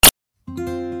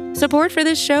Support for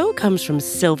this show comes from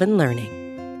Sylvan Learning.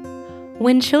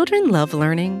 When children love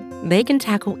learning, they can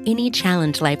tackle any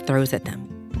challenge life throws at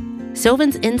them.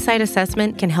 Sylvan's Insight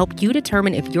Assessment can help you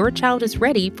determine if your child is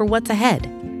ready for what's ahead.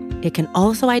 It can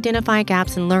also identify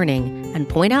gaps in learning and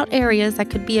point out areas that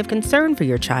could be of concern for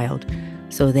your child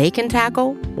so they can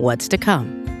tackle what's to come.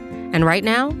 And right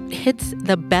now, it's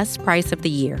the best price of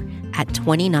the year at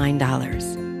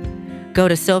 $29. Go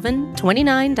to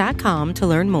sylvan29.com to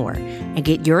learn more and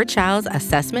get your child's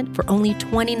assessment for only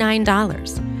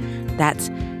 $29. That's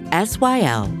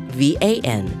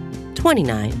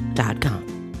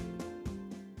SYLVAN29.com.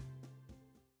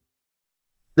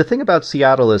 The thing about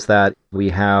Seattle is that we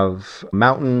have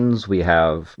mountains, we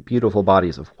have beautiful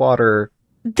bodies of water.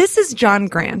 This is John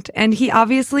Grant, and he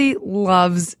obviously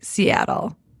loves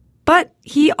Seattle. But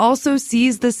he also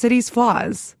sees the city's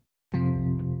flaws.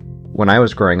 When I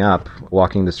was growing up,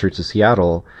 walking the streets of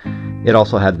Seattle, it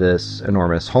also had this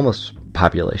enormous homeless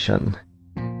population.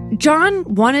 John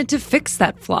wanted to fix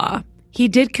that flaw. He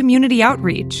did community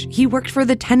outreach. He worked for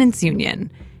the tenants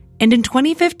union. And in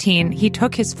 2015, he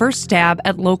took his first stab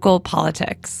at local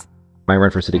politics. I ran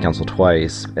for city council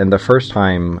twice, and the first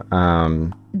time,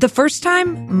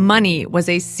 money was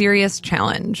a serious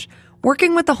challenge.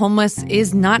 Working with the homeless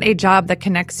is not a job that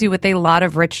connects you with a lot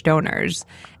of rich donors.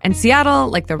 And Seattle,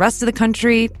 like the rest of the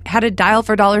country, had a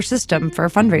dial-for-dollar system for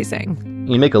fundraising.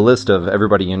 You make a list of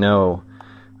everybody you know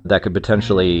that could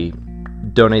potentially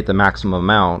donate the maximum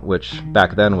amount, which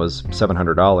back then was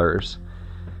 $700.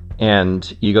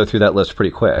 And you go through that list pretty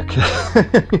quick.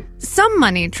 Some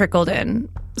money trickled in.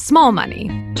 Small money.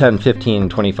 $10, $15,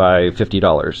 $25,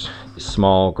 $50.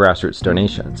 Small grassroots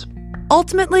donations.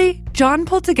 Ultimately, John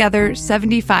pulled together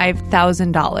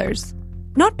 $75,000.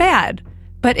 Not bad,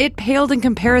 but it paled in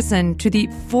comparison to the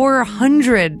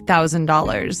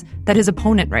 $400,000 that his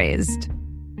opponent raised.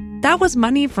 That was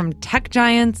money from tech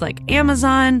giants like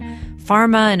Amazon,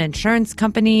 pharma and insurance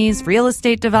companies, real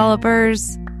estate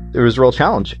developers. It was a real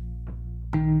challenge.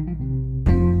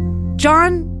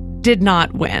 John did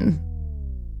not win.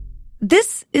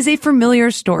 This is a familiar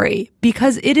story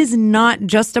because it is not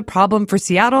just a problem for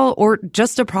Seattle or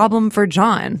just a problem for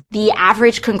John. The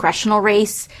average congressional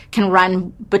race can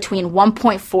run between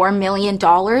 $1.4 million to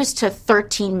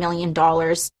 $13 million.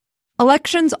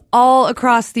 Elections all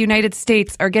across the United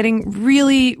States are getting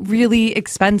really, really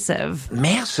expensive.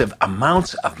 Massive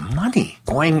amounts of money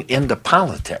going into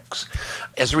politics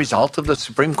as a result of the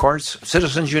Supreme Court's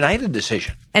Citizens United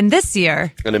decision. And this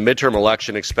year, and a midterm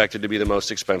election expected to be the most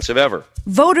expensive ever.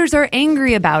 Voters are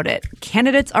angry about it.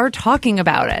 Candidates are talking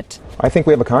about it. I think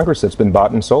we have a Congress that's been bought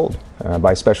and sold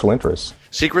by special interests.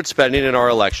 Secret spending in our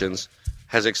elections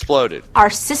has exploded. Our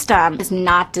system is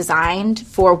not designed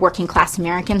for working class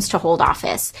Americans to hold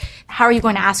office. How are you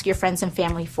going to ask your friends and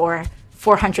family for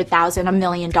 $400,000, $1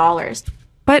 million?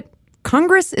 But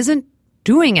Congress isn't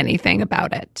doing anything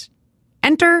about it.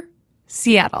 Enter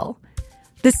Seattle.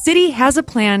 The city has a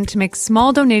plan to make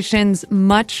small donations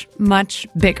much, much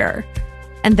bigger.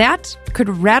 And that could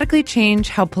radically change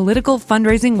how political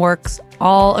fundraising works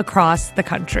all across the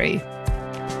country.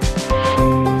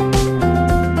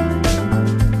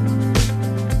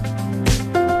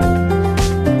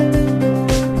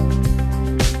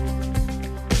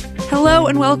 Hello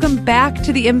and welcome back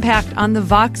to The Impact on the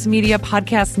Vox Media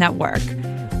Podcast Network.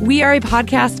 We are a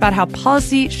podcast about how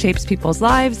policy shapes people's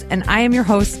lives, and I am your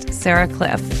host, Sarah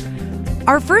Cliff.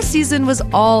 Our first season was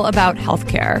all about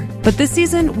healthcare, but this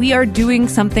season we are doing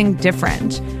something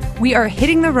different. We are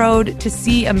hitting the road to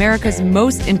see America's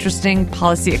most interesting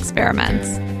policy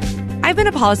experiments. I've been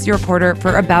a policy reporter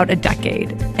for about a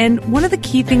decade, and one of the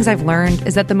key things I've learned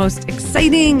is that the most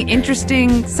exciting,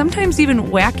 interesting, sometimes even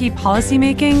wacky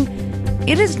policymaking,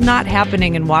 it is not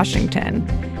happening in Washington.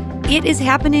 It is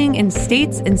happening in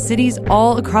states and cities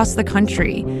all across the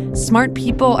country. Smart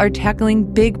people are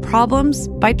tackling big problems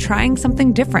by trying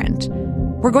something different.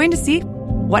 We're going to see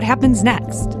what happens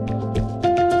next.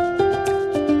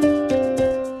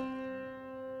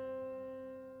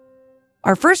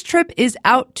 Our first trip is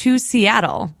out to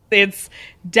Seattle. It's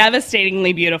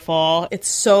devastatingly beautiful. It's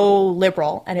so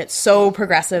liberal and it's so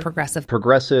progressive. Progressive.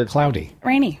 Cloudy.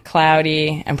 Rainy.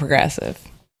 Cloudy and progressive.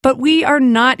 But we are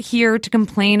not here to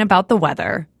complain about the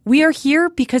weather. We are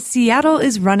here because Seattle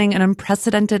is running an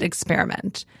unprecedented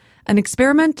experiment. An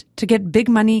experiment to get big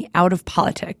money out of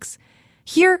politics.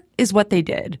 Here is what they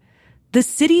did. The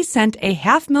city sent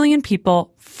 500,000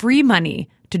 people free money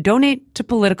to donate to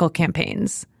political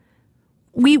campaigns.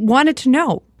 We wanted to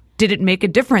know, did it make a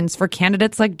difference for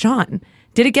candidates like John?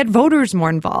 Did it get voters more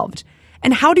involved?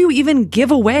 And how do you even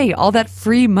give away all that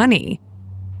free money?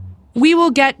 We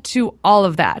will get to all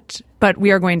of that, but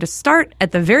we are going to start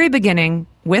at the very beginning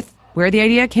with where the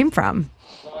idea came from.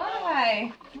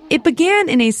 Hi. It began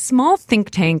in a small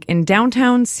think tank in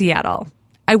downtown Seattle.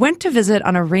 I went to visit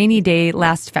on a rainy day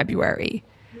last February.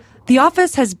 The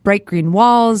office has bright green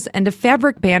walls and a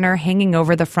fabric banner hanging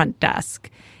over the front desk.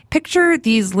 Picture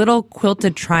these little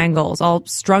quilted triangles all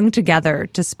strung together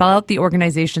to spell out the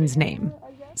organization's name.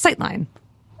 Sightline.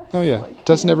 Oh, yeah.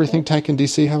 Doesn't every think tank in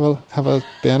D.C. have a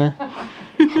banner?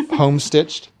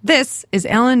 Home-stitched? This is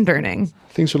Alan Durning.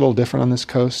 Things are a little different on this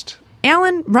coast.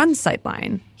 Alan runs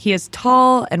Sightline. He is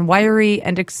tall and wiry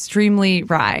and extremely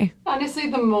wry. Honestly,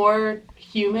 the more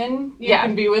human you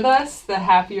can be with us, the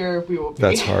happier we will be.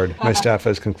 That's hard. My staff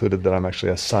has concluded that I'm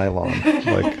actually a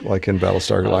Cylon, like in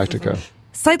Battlestar Galactica.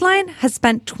 Sightline has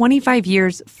spent 25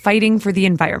 years fighting for the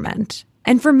environment.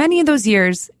 And for many of those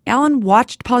years, Alan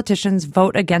watched politicians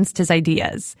vote against his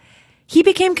ideas. He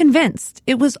became convinced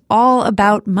it was all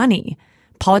about money.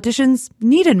 Politicians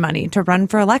needed money to run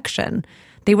for election.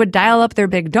 They would dial up their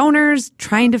big donors,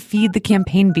 trying to feed the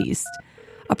campaign beast.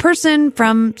 A person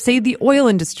from, say, the oil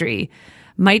industry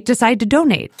might decide to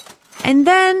donate. And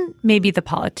then maybe the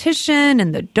politician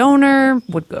and the donor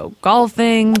would go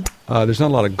golfing. There's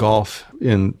not a lot of golf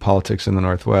in politics in the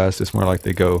Northwest. It's more like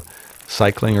they go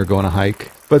cycling or go on a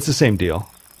hike. But it's the same deal.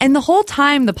 And the whole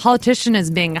time the politician is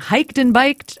being hiked and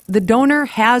biked, the donor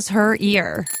has her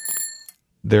ear.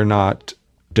 They're not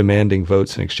demanding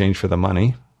votes in exchange for the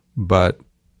money, but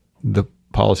the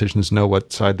politicians know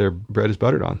what side their bread is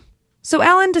buttered on. So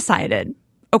Alan decided,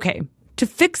 okay, to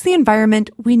fix the environment,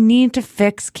 we need to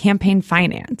fix campaign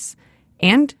finance.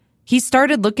 And he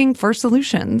started looking for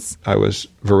solutions. I was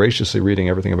voraciously reading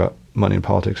everything about money in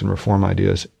politics and reform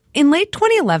ideas. In late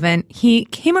 2011, he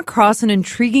came across an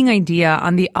intriguing idea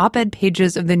on the op-ed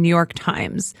pages of the New York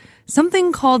Times,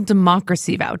 something called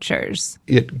democracy vouchers.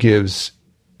 It gives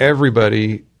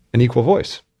everybody an equal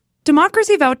voice.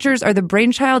 Democracy vouchers are the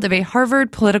brainchild of a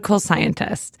Harvard political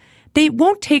scientist. They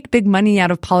won't take big money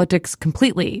out of politics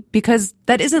completely because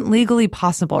that isn't legally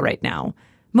possible right now,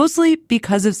 mostly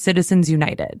because of Citizens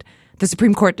United, the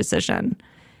Supreme Court decision.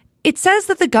 It says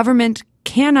that the government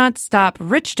cannot stop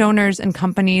rich donors and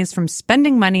companies from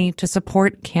spending money to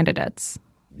support candidates.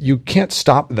 You can't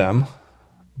stop them,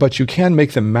 but you can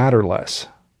make them matter less.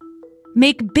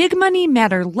 Make big money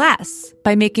matter less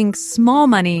by making small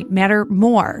money matter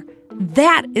more.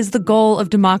 That is the goal of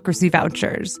democracy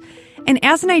vouchers. And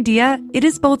as an idea, it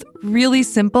is both really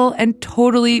simple and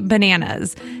totally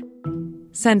bananas.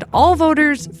 Send all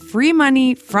voters free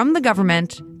money from the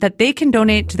government that they can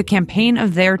donate to the campaign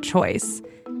of their choice.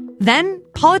 Then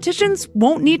politicians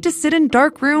won't need to sit in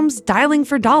dark rooms dialing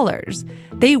for dollars.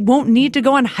 They won't need to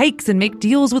go on hikes and make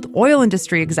deals with oil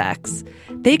industry execs.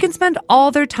 They can spend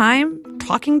all their time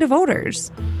talking to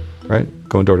voters. Right?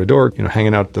 Going door to door,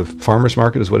 hanging out at the farmer's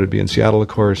market is what it'd be in Seattle, of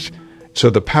course. So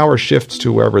the power shifts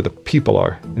to wherever the people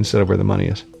are instead of where the money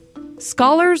is.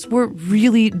 Scholars were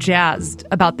really jazzed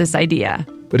about this idea.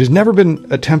 But it's never been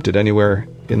attempted anywhere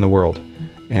in the world.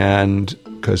 And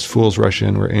because fools rush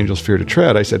in where angels fear to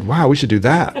tread, I said, wow, we should do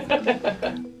that.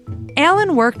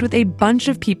 Alan worked with a bunch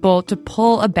of people to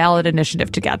pull a ballot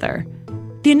initiative together.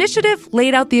 The initiative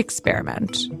laid out the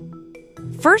experiment.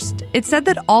 First, it said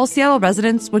that all Seattle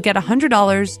residents would get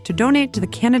 $100 to donate to the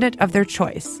candidate of their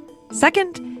choice.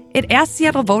 Second, it asked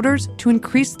Seattle voters to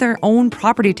increase their own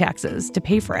property taxes to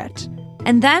pay for it.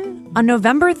 And then, on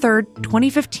November 3rd,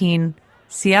 2015,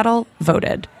 Seattle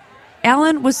voted.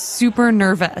 Alan was super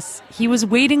nervous. He was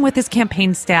waiting with his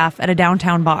campaign staff at a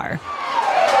downtown bar.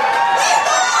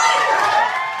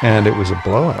 And it was a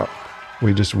blowout.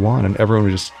 We just won, and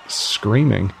everyone was just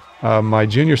screaming. My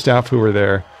junior staff who were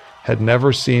there had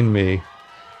never seen me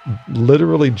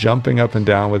literally jumping up and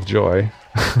down with joy.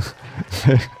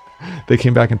 They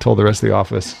came back and told the rest of the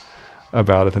office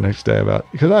about it the next day,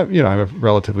 because I'm a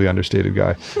relatively understated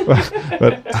guy,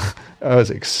 but I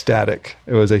was ecstatic.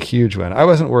 It was a huge win. I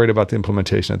wasn't worried about the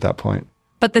implementation at that point.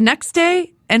 But the next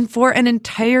day, and for an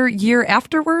entire year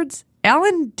afterwards,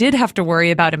 Alan did have to worry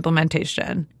about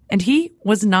implementation, and he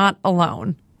was not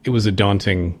alone. It was a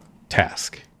daunting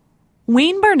task.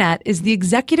 Wayne Barnett is the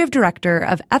executive director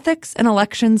of ethics and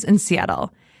elections in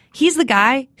Seattle. He's the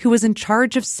guy who was in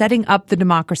charge of setting up the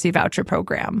democracy voucher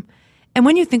program. And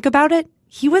when you think about it,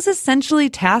 he was essentially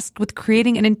tasked with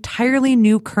creating an entirely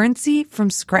new currency from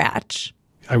scratch.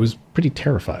 I was pretty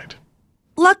terrified.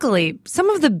 Luckily, some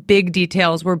of the big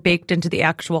details were baked into the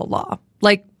actual law.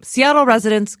 Like, Seattle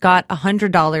residents got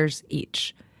 $100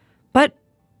 each. But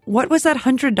what was that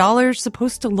 $100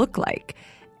 supposed to look like?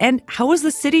 And how was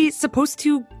the city supposed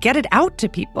to get it out to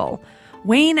people?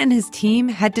 Wayne and his team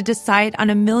had to decide on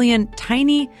a million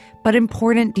tiny but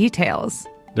important details.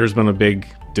 There's been a big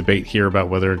debate here about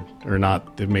whether or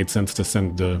not it made sense to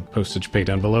send the postage-paid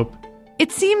envelope.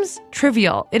 It seems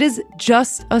trivial. It is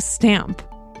just a stamp.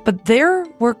 But there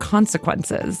were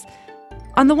consequences.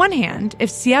 On the one hand, if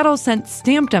Seattle sent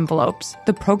stamped envelopes,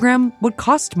 the program would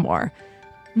cost more.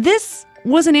 This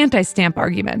was an anti-stamp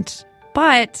argument,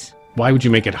 but... Why would you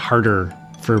make it harder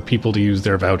for people to use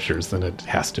their vouchers than it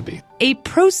has to be? A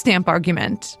pro-stamp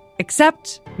argument,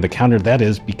 except... The counter to that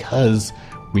is because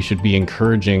we should be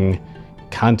encouraging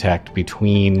contact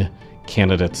between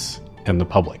candidates and the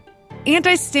public.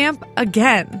 Anti-stamp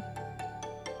again.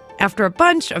 After a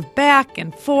bunch of back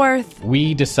and forth,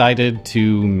 we decided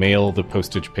to mail the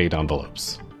postage-paid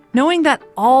envelopes. Knowing that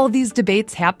all these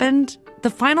debates happened, the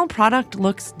final product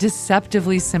looks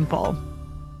deceptively simple.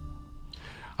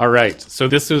 All right, so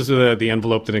this is the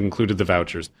envelope that included the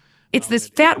vouchers. It's this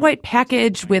fat white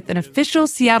package with an official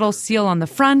Seattle seal on the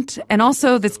front and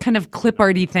also this kind of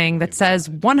clip-arty thing that says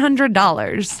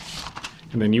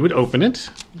 $100. And then you would open it,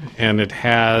 and it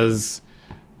has...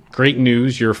 Great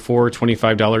news, your 4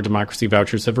 $25 democracy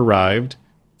vouchers have arrived.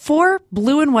 4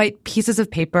 blue and white pieces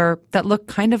of paper that look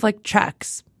kind of like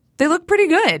checks. They look pretty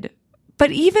good.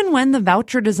 But even when the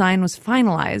voucher design was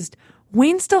finalized,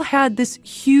 Wayne still had this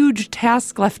huge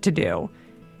task left to do.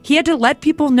 He had to let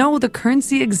people know the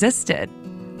currency existed.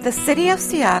 The City of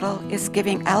Seattle is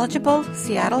giving eligible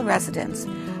Seattle residents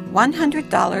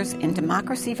 $100 in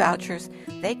democracy vouchers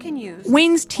they can use.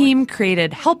 Wayne's team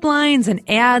created helplines and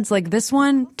ads like this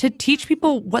one to teach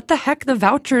people what the heck the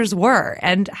vouchers were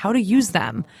and how to use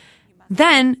them.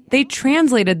 Then they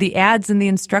translated the ads and the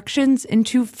instructions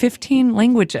into 15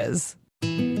 languages.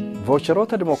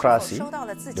 ቮቸሮተ ዲሞክራሲ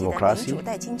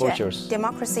ቮቸርስ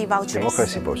democracy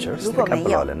vouchers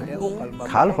ተቀብለዋልን?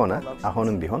 ካልሆነ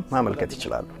አሁንም ቢሆን ማመልከት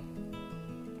ይችላሉ።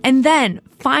 And then,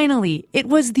 finally, it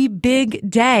was the big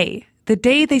day. The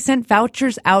day they sent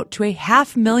vouchers out to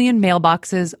 500,000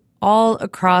 mailboxes all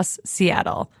across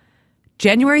Seattle.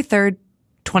 January 3rd,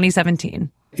 2017.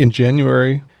 In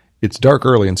January, it's dark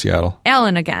early in Seattle.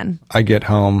 Alan again. I get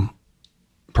home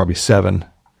probably 7.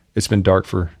 It's been dark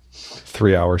for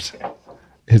 3 hours.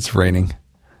 It's raining.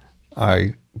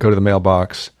 I go to the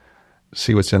mailbox,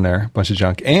 see what's in there, a bunch of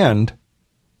junk, and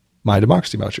my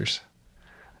democracy vouchers.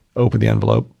 Open the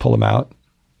envelope, pull them out.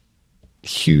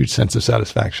 Huge sense of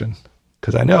satisfaction.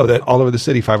 Because I know that all over the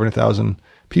city, 500,000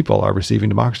 people are receiving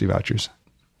democracy vouchers.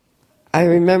 I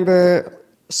remember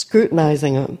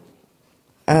scrutinizing them.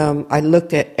 I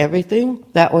looked at everything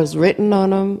that was written on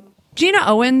them. Gina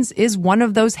Owens is one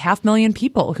of those 500,000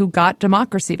 people who got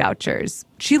democracy vouchers.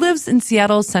 She lives in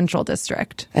Seattle's Central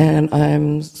District. And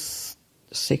I'm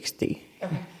 60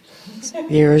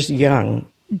 years young.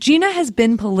 Gina has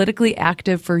been politically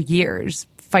active for years,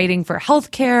 fighting for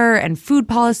health care and food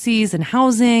policies and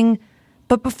housing.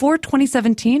 But before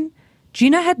 2017,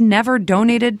 Gina had never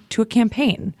donated to a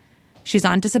campaign. She's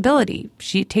on disability.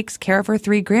 She takes care of her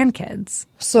 3 grandkids.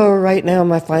 So right now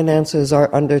my finances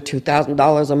are under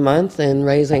 $2,000 a month, and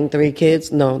raising 3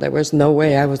 kids, no, there was no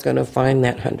way I was going to find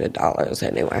that $100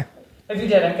 anywhere. If you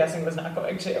did, I'm guessing it was not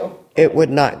going to. It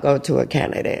would not go to a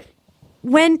candidate.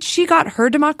 When she got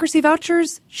her democracy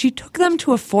vouchers, she took them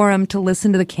to a forum to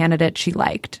listen to the candidate she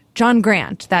liked, John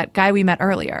Grant, that guy we met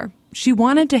earlier. She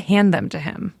wanted to hand them to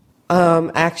him.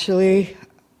 Actually,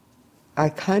 I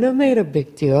kind of made a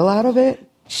big deal out of it.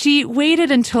 She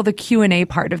waited until the Q&A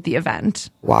part of the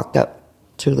event. Walked up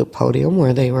to the podium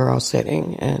where they were all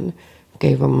sitting and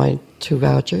gave them my 2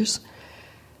 vouchers.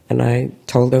 And I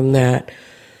told them that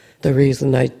the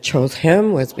reason I chose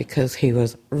him was because he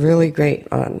was really great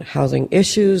on housing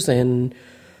issues and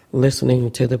listening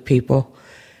to the people.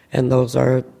 And those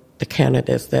are the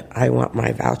candidates that I want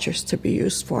my vouchers to be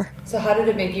used for. So how did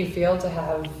it make you feel to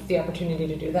have the opportunity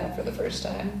to do that for the first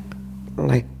time?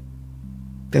 Like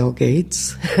Bill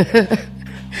Gates.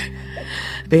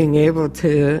 Being able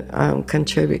to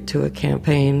contribute to a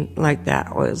campaign like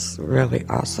that was really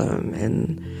awesome.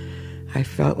 And I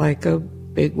felt like a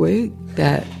bigwig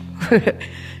that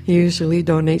usually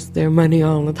donates their money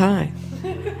all the time.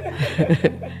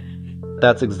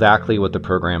 That's exactly what the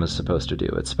program is supposed to do.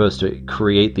 It's supposed to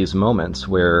create these moments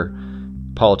where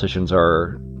politicians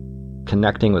are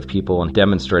connecting with people and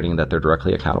demonstrating that they're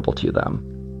directly accountable to them.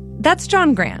 That's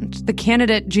John Grant, the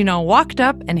candidate Gina walked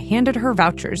up and handed her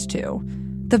vouchers to.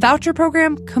 The voucher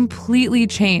program completely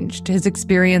changed his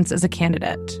experience as a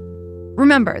candidate.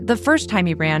 Remember, the first time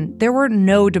he ran, there were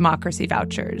no democracy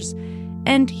vouchers,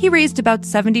 and he raised about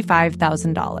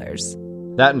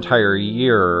 $75,000. That entire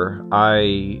year,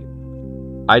 I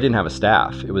didn't have a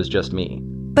staff. It was just me.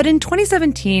 But in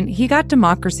 2017, he got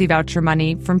democracy voucher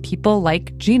money from people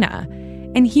like Gina,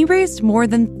 and he raised more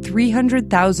than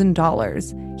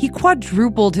 $300,000. He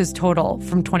quadrupled his total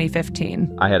from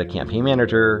 2015. I had a campaign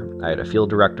manager, I had a field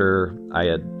director, I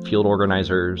had field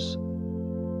organizers.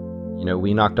 You know,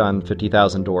 we knocked on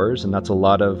 50,000 doors, and that's a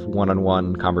lot of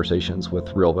one-on-one conversations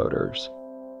with real voters.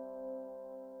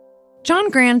 John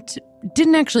Grant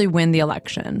didn't actually win the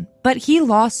election, but he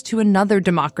lost to another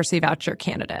democracy voucher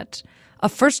candidate, a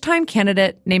first-time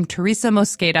candidate named Teresa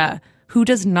Mosqueda, who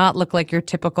does not look like your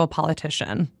typical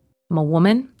politician. I'm a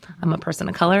woman. I'm a person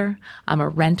of color. I'm a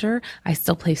renter. I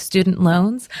still pay student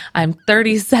loans. I'm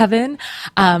 37.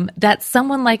 That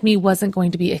someone like me wasn't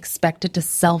going to be expected to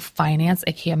self-finance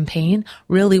a campaign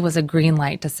really was a green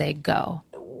light to say go.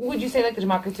 Would you say like the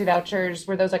democracy vouchers,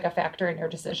 were those like a factor in your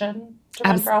decision to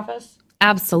run for office?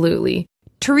 Absolutely.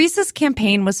 Teresa's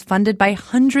campaign was funded by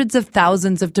hundreds of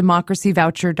thousands of democracy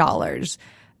voucher dollars.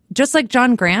 Just like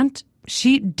John Grant,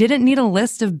 she didn't need a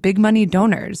list of big money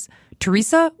donors.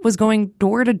 Teresa was going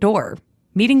door to door,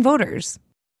 meeting voters.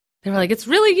 They were like, it's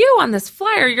really you on this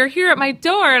flyer. You're here at my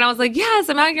door. And I was like, yes,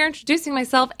 I'm out here introducing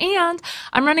myself. And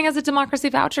I'm running as a democracy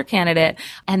voucher candidate.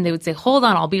 And they would say, hold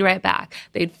on, I'll be right back.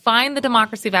 They'd find the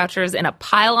democracy vouchers in a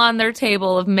pile on their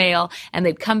table of mail. And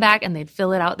they'd come back and they'd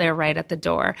fill it out there right at the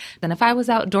door. Then if I was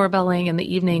out doorbelling in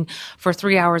the evening for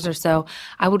 3 hours or so,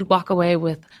 I would walk away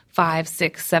with $500,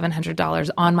 $600, $700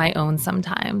 on my own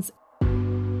sometimes.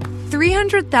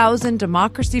 300,000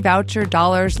 democracy voucher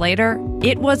dollars later,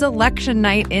 it was election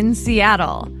night in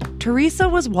Seattle. Teresa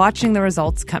was watching the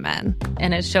results come in.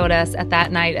 And it showed us at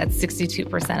that night at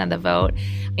 62% of the vote.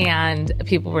 And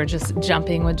people were just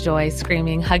jumping with joy,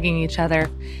 screaming, hugging each other.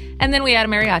 And then we had a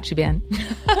mariachi band.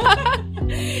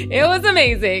 It was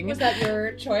amazing. Was that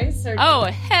your choice? Or oh,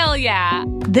 hell yeah.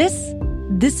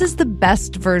 This is the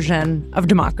best version of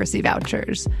democracy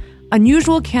vouchers.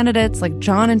 Unusual candidates like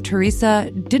John and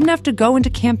Teresa didn't have to go into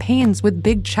campaigns with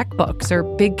big checkbooks or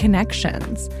big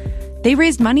connections. They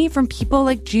raised money from people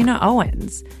like Gina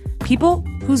Owens, people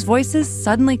whose voices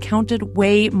suddenly counted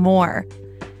way more.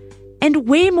 And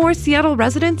way more Seattle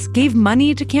residents gave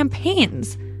money to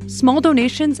campaigns. Small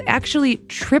donations actually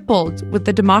tripled with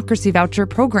the democracy voucher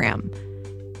program.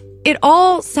 It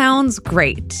all sounds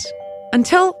great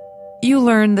until you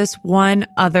learn this one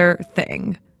other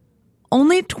thing.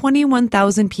 Only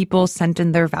 21,000 people sent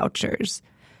in their vouchers.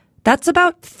 That's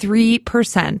about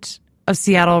 3% of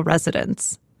Seattle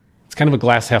residents. It's kind of a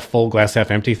glass half full, glass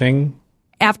half empty thing.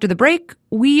 After the break,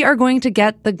 we are going to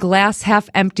get the glass half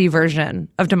empty version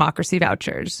of democracy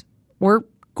vouchers. We're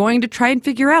going to try and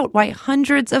figure out why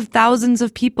hundreds of thousands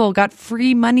of people got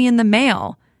free money in the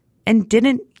mail and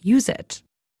didn't use it.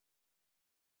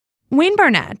 Wayne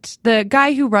Barnett, the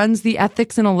guy who runs the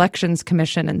Ethics and Elections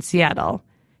Commission in Seattle,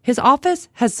 his office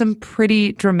has some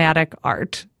pretty dramatic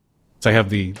art. So I have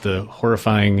the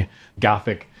horrifying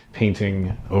Gothic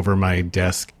painting over my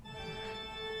desk.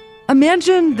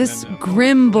 Imagine this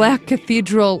grim black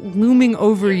cathedral looming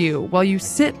over you while you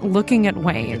sit looking at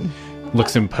Wayne.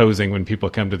 Looks imposing when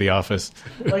people come to the office.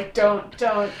 Like, don't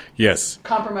yes.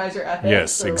 compromise your ethics.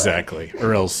 Yes, exactly.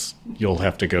 Or else you'll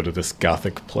have to go to this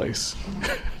Gothic place.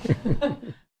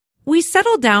 We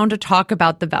settled down to talk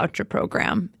about the voucher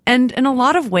program, and in a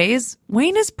lot of ways,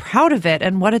 Wayne is proud of it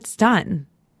and what it's done.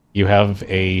 You have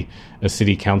a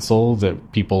city council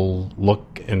that people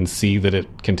look and see that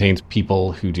it contains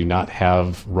people who do not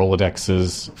have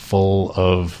Rolodexes full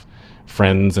of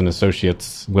friends and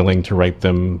associates willing to write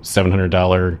them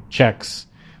 $700 checks.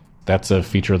 That's a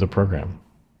feature of the program.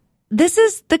 This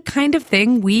is the kind of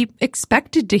thing we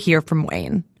expected to hear from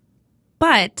Wayne.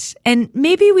 But, and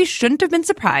maybe we shouldn't have been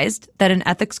surprised that an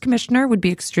ethics commissioner would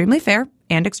be extremely fair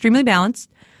and extremely balanced,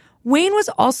 Wayne was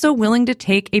also willing to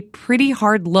take a pretty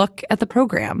hard look at the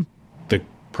program. The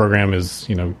program is,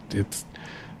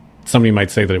 somebody might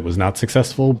say that it was not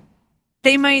successful.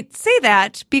 They might say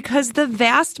that because the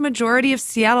vast majority of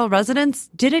Seattle residents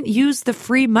didn't use the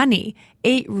free money,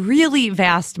 a really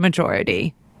vast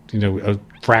majority. A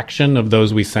fraction of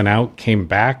those we sent out came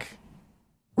back.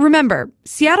 Remember,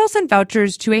 Seattle sent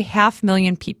vouchers to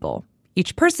 500,000 people.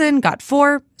 Each person got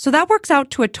 4, so that works out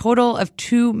to a total of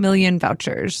 2 million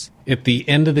vouchers. At the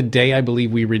end of the day, I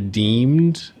believe we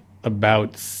redeemed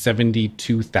about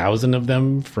 72,000 of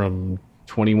them from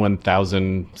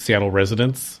 21,000 Seattle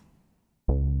residents.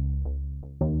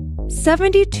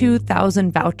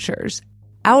 72,000 vouchers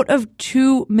out of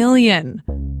 2 million.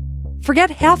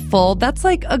 Forget half full, that's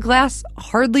like a glass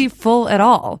hardly full at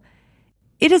all.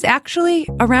 It is actually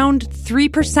around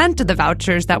 3% of the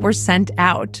vouchers that were sent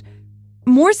out.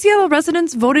 more Seattle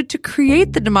residents voted to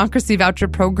create the democracy voucher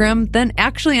program than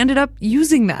actually ended up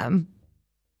using them.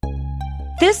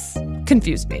 This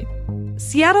confused me.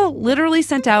 Seattle literally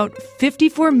sent out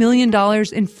 $54 million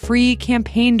in free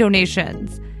campaign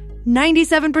donations.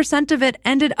 97% of it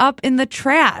ended up in the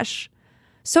trash.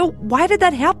 So why did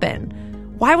that happen?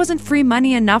 Why wasn't free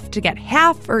money enough to get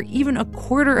half or even a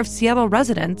quarter of Seattle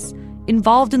residents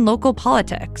involved in local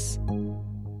politics?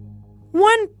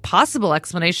 One possible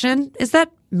explanation is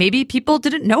that maybe people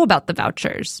didn't know about the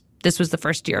vouchers. This was the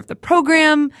first year of the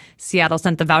program. Seattle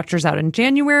sent the vouchers out in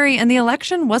January, and the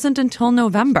election wasn't until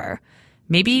November.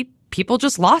 Maybe people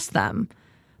just lost them.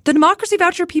 The democracy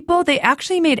voucher people, they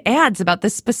actually made ads about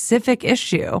this specific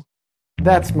issue.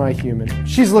 That's my human.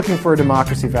 She's looking for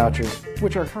democracy vouchers,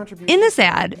 which are contributions. In this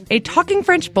ad, a talking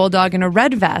French bulldog in a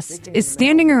red vest is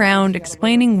standing around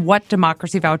explaining what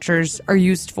democracy vouchers are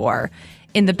used for.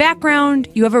 In the background,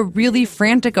 you have a really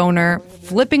frantic owner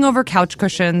flipping over couch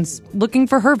cushions looking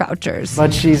for her vouchers.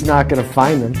 But she's not going to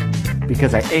find them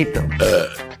because I ate them.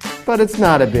 But it's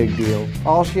not a big deal.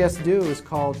 All she has to do is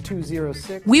call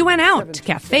 206. We went out to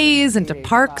cafes and to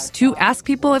parks to ask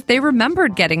people if they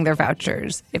remembered getting their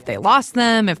vouchers, if they lost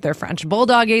them, if their French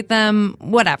bulldog ate them,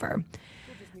 whatever.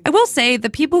 I will say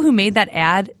the people who made that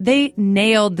ad, they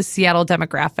nailed the Seattle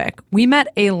demographic. We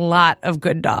met a lot of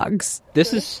good dogs.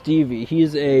 This is Stevie.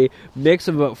 He's a mix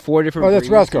of about 4 different breeds. Oh, that's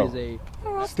Roscoe.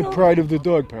 It's the pride of the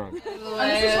dog pound. This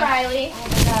is Riley. Oh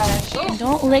my gosh.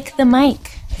 Don't lick the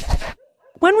mic.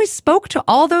 When we spoke to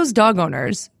all those dog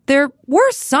owners, there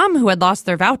were some who had lost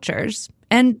their vouchers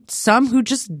and some who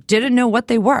just didn't know what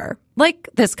they were, like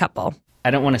this couple. I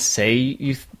don't want to say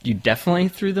you definitely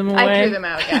threw them away. I threw them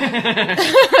out, yeah.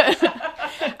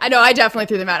 I know, I definitely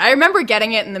threw them out. I remember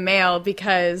getting it in the mail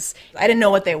because I didn't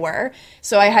know what they were.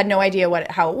 So I had no idea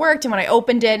how it worked. And when I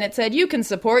opened it and it said, you can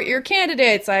support your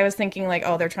candidates, I was thinking like,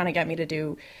 oh, they're trying to get me to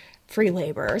do free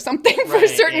labor or something for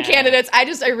certain candidates. I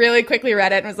really quickly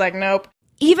read it and was like, nope.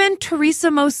 Even Teresa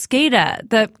Mosqueda,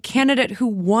 the candidate who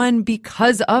won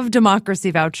because of democracy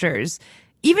vouchers,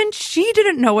 even she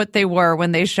didn't know what they were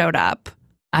when they showed up.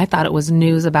 I thought it was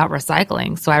news about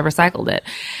recycling, so I recycled it.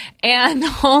 And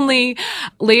only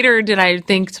later did I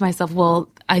think to myself, well,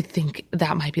 I think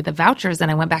that might be the vouchers,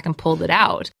 and I went back and pulled it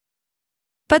out.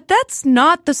 But that's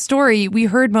not the story we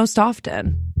heard most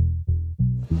often.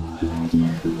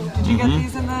 Did you get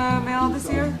these in the mail this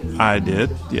year? I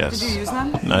did, yes. Did you use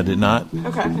them? I did not.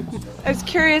 Okay. I was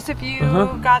curious if you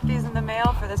got these in the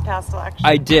mail for this past election.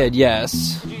 I did,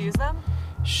 yes. Did you use them?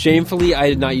 Shamefully, I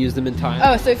did not use them in time.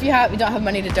 Oh, so if you don't have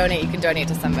money to donate, you can donate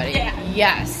to somebody. Yeah.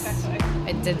 Yes.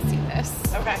 I did see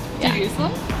this. Okay. Did you use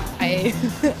them?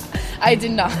 I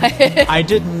did not. I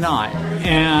did not,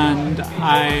 and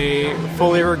I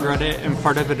fully regret it, and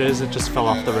part of it is it just fell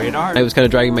off the radar. I was kind of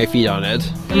dragging my feet on it.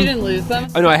 You didn't lose them?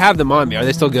 Oh, no, I have them on me. Are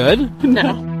they still good?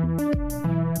 No.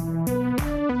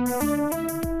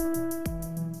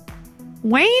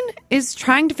 Wayne is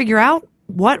trying to figure out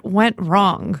what went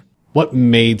wrong. What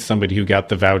made somebody who got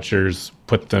the vouchers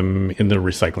put them in the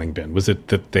recycling bin? Was it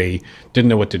that they didn't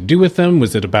know what to do with them?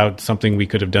 Was it about something we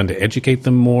could have done to educate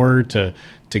them more, to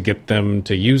get them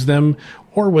to use them?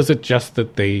 Or was it just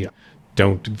that they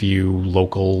don't view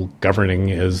local governing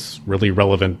as really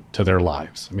relevant to their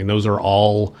lives? I mean, those are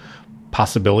all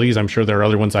possibilities. I'm sure there are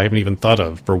other ones I haven't even thought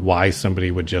of for why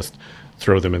somebody would just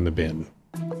throw them in the bin.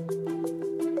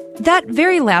 That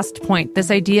very last point,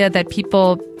 this idea that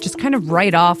people just kind of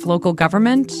write off local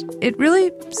government, it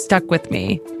really stuck with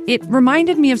me. It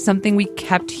reminded me of something we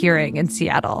kept hearing in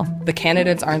Seattle. The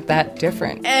candidates aren't that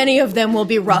different. Any of them will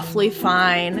be roughly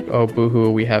fine. Oh, boo-hoo,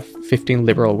 we have 15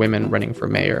 liberal women running for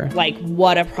mayor. Like,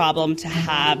 what a problem to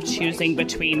have choosing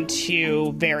between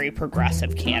two very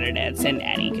progressive candidates in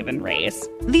any given race.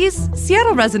 These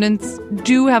Seattle residents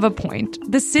do have a point.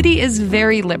 The city is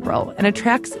very liberal and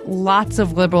attracts lots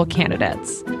of liberal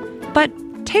candidates. But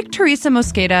take Teresa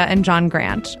Mosqueda and John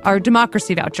Grant, our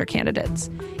democracy voucher candidates.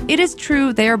 It is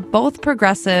true they are both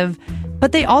progressive,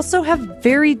 but they also have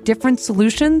very different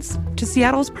solutions to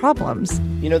Seattle's problems.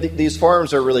 You know, these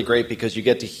forums are really great because you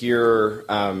get to hear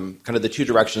kind of the two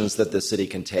directions that the city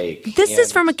can take. This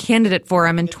is from a candidate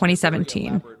forum in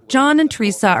 2017. John and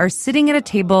Teresa are sitting at a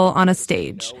table on a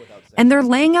stage, and they're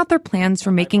laying out their plans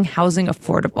for making housing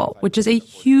affordable, which is a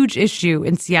huge issue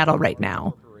in Seattle right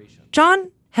now.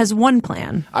 John has one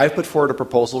plan. I've put forward a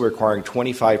proposal requiring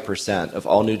 25% of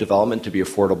all new development to be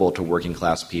affordable to working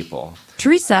class people.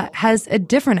 Teresa has a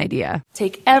different idea.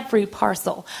 Take every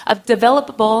parcel of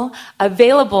developable,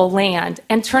 available land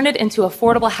and turn it into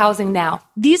affordable housing now.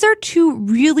 These are two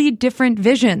really different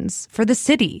visions for the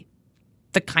city.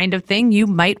 The kind of thing you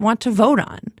might want to vote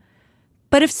on.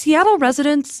 But if Seattle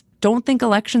residents don't think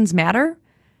elections matter,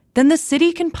 then the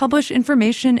city can publish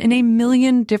information in 1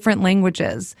 million different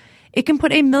languages. It can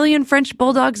put 1 million French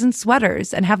bulldogs in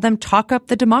sweaters and have them talk up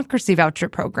the democracy voucher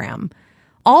program.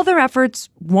 All their efforts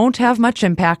won't have much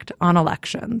impact on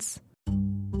elections.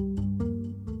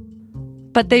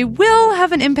 But they will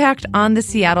have an impact on the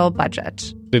Seattle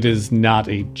budget. It is not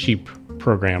a cheap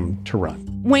program to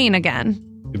run. Wayne again.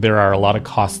 There are a lot of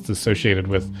costs associated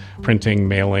with printing,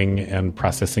 mailing, and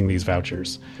processing these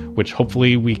vouchers, which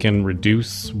hopefully we can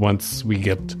reduce once we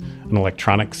get an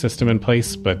electronic system in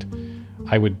place, but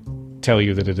I would tell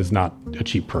you that it is not a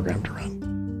cheap program to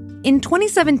run. In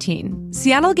 2017,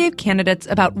 Seattle gave candidates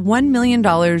about $1 million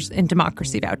in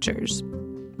democracy vouchers.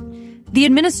 The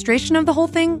administration of the whole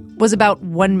thing was about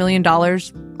 $1 million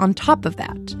on top of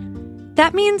that.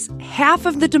 That means half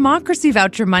of the democracy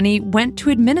voucher money went to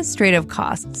administrative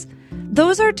costs.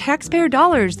 Those are taxpayer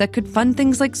dollars that could fund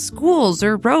things like schools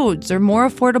or roads or more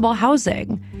affordable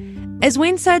housing. As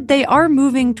Wayne said, they are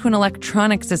moving to an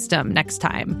electronic system next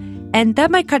time, and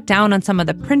that might cut down on some of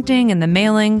the printing and the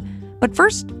mailing. But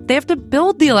first, they have to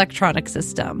build the electronic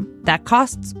system. That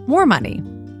costs more money.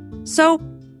 So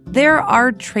there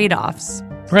are trade-offs.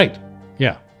 Right.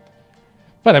 Yeah.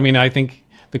 But I mean, I think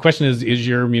the question is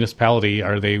your municipality,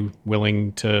 are they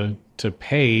willing to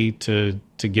pay to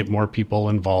get more people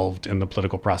involved in the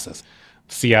political process?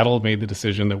 Seattle made the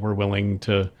decision that we're willing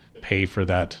to pay for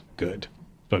that good.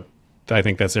 But I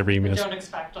think that's every municipality. Don't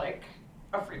expect like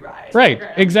a free ride. Right.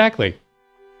 Program. Exactly.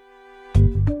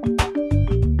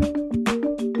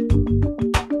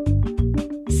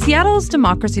 Seattle's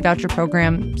democracy voucher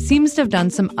program seems to have done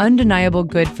some undeniable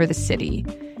good for the city.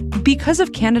 Because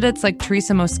of candidates like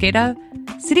Teresa Mosqueda,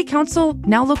 City Council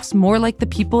now looks more like the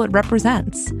people it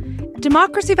represents.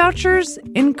 Democracy vouchers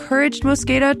encouraged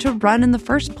Mosqueda to run in the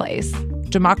first place.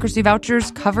 Democracy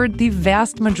vouchers covered the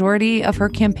vast majority of her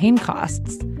campaign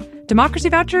costs. Democracy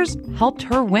vouchers helped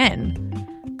her win.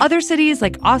 Other cities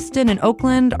like Austin and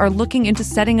Oakland are looking into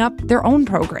setting up their own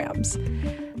programs.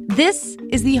 This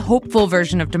is the hopeful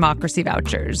version of democracy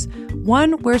vouchers,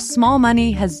 one where small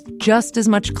money has just as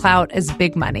much clout as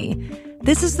big money.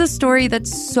 This is the story that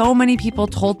so many people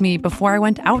told me before I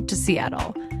went out to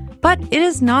Seattle. But it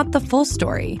is not the full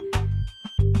story.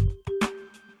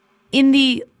 In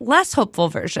the less hopeful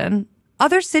version,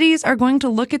 other cities are going to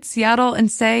look at Seattle and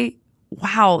say,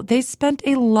 wow, they spent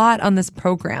a lot on this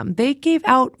program. They gave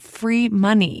out free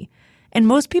money. And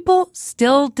most people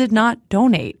still did not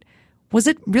donate. Was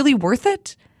it really worth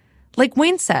it? Like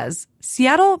Wayne says,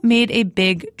 Seattle made a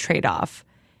big trade-off.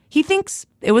 He thinks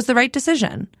it was the right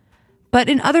decision. But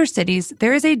in other cities,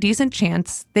 there is a decent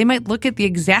chance they might look at the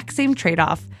exact same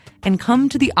trade-off and come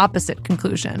to the opposite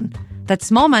conclusion, that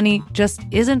small money just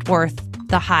isn't worth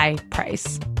the high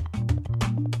price.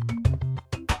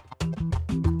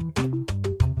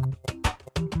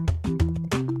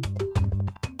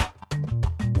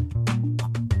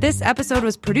 This episode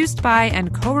was produced by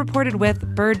and co-reported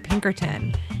with Bird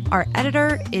Pinkerton. Our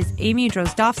editor is Amy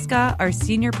Drozdowska, our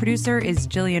senior producer is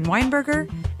Jillian Weinberger,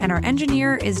 and our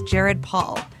engineer is Jared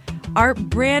Paul. Our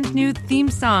brand new theme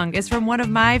song is from one of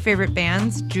my favorite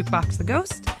bands, Jukebox the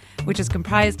Ghost, which is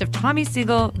comprised of Tommy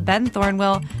Siegel, Ben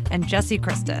Thornwell, and Jesse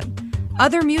Kristen.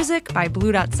 Other music by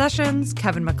Blue Dot Sessions,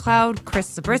 Kevin MacLeod, Chris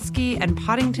Zabriskie, and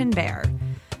Poddington Bear.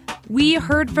 We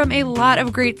heard from a lot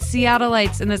of great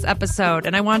Seattleites in this episode,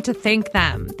 and I want to thank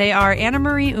them. They are Anna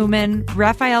Marie Uman,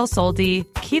 Raphael Soldi,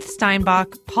 Keith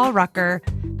Steinbach, Paul Rucker,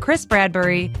 Chris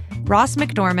Bradbury, Ross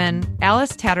McDorman,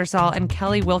 Alice Tattersall, and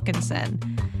Kelly Wilkinson.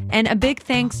 And a big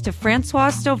thanks to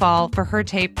Francoise Stovall for her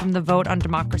tape from the Vote on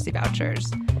Democracy Vouchers.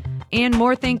 And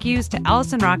more thank yous to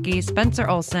Allison Rocky, Spencer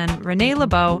Olson, Renee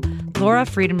LeBeau, Laura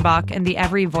Friedenbach, and the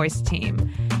Every Voice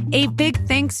team. A big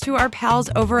thanks to our pals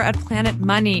over at Planet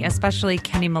Money, especially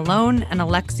Kenny Malone and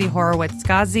Alexi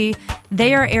Horowitz-Ghazi.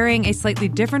 They are airing a slightly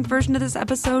different version of this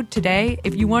episode today.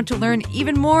 If you want to learn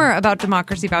even more about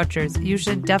democracy vouchers, you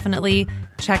should definitely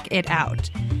check it out.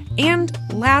 And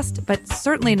last, but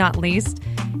certainly not least,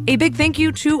 a big thank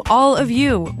you to all of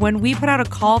you. When we put out a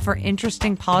call for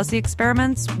interesting policy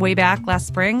experiments way back last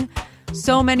spring,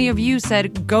 so many of you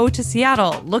said, go to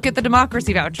Seattle, look at the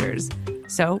democracy vouchers.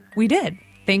 So we did.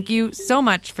 Thank you so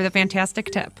much for the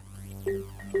fantastic tip.